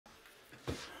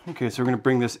Okay, so we're gonna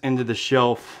bring this into the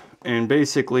shelf, and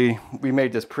basically we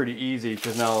made this pretty easy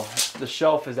because now the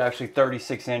shelf is actually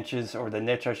 36 inches, or the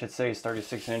niche I should say is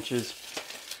 36 inches.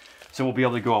 So we'll be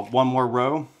able to go up one more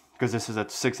row because this is a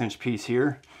 6-inch piece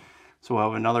here. So we'll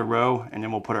have another row, and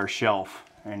then we'll put our shelf,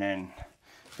 and then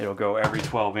it'll go every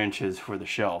 12 inches for the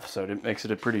shelf. So it makes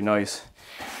it a pretty nice,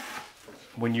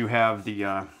 when you have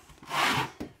the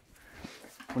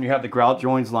grout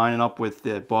joints lining up with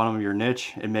the bottom of your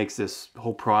niche, it makes this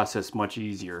whole process much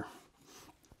easier.